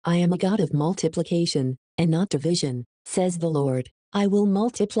I am a God of multiplication, and not division, says the Lord. I will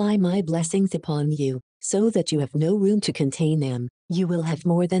multiply my blessings upon you, so that you have no room to contain them. You will have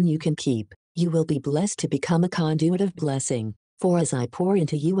more than you can keep. You will be blessed to become a conduit of blessing. For as I pour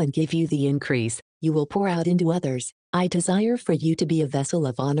into you and give you the increase, you will pour out into others. I desire for you to be a vessel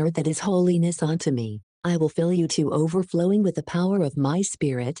of honor that is holiness unto me. I will fill you to overflowing with the power of my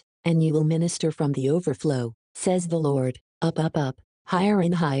Spirit, and you will minister from the overflow, says the Lord. Up, up, up, higher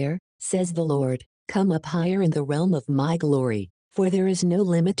and higher, says the Lord. Come up higher in the realm of my glory, for there is no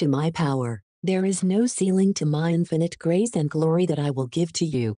limit to my power. There is no ceiling to my infinite grace and glory that I will give to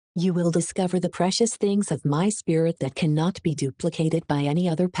you. You will discover the precious things of my Spirit that cannot be duplicated by any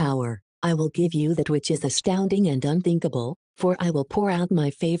other power. I will give you that which is astounding and unthinkable, for I will pour out my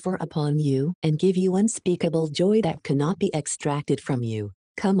favor upon you and give you unspeakable joy that cannot be extracted from you.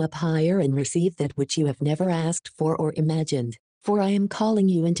 Come up higher and receive that which you have never asked for or imagined, for I am calling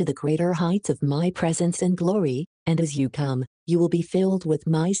you into the greater heights of my presence and glory, and as you come, you will be filled with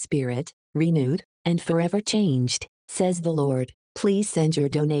my Spirit, renewed, and forever changed, says the Lord. Please send your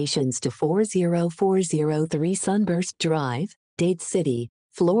donations to 40403 Sunburst Drive, Dade City,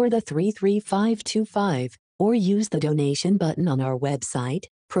 Florida 33525, or use the donation button on our website,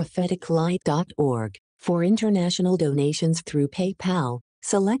 propheticlight.org. For international donations through PayPal,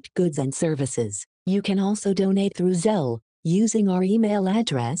 select goods and services. You can also donate through Zelle, using our email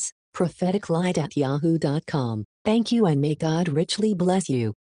address, propheticlight@yahoo.com. Thank you and may God richly bless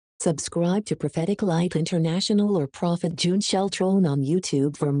you. Subscribe to Prophetic Light International or Prophet June Sheltrown on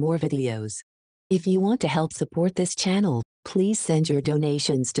YouTube for more videos. If you want to help support this channel, please send your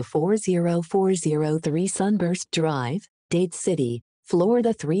donations to 40403 Sunburst Drive, Dade City,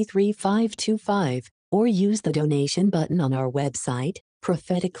 Florida 33525, or use the donation button on our website,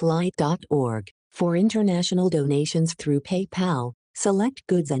 propheticlight.org. For international donations through PayPal, select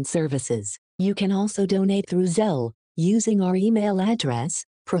goods and services. You can also donate through Zelle, using our email address,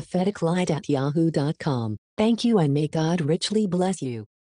 propheticlight@yahoo.com. Thank you and may God richly bless you.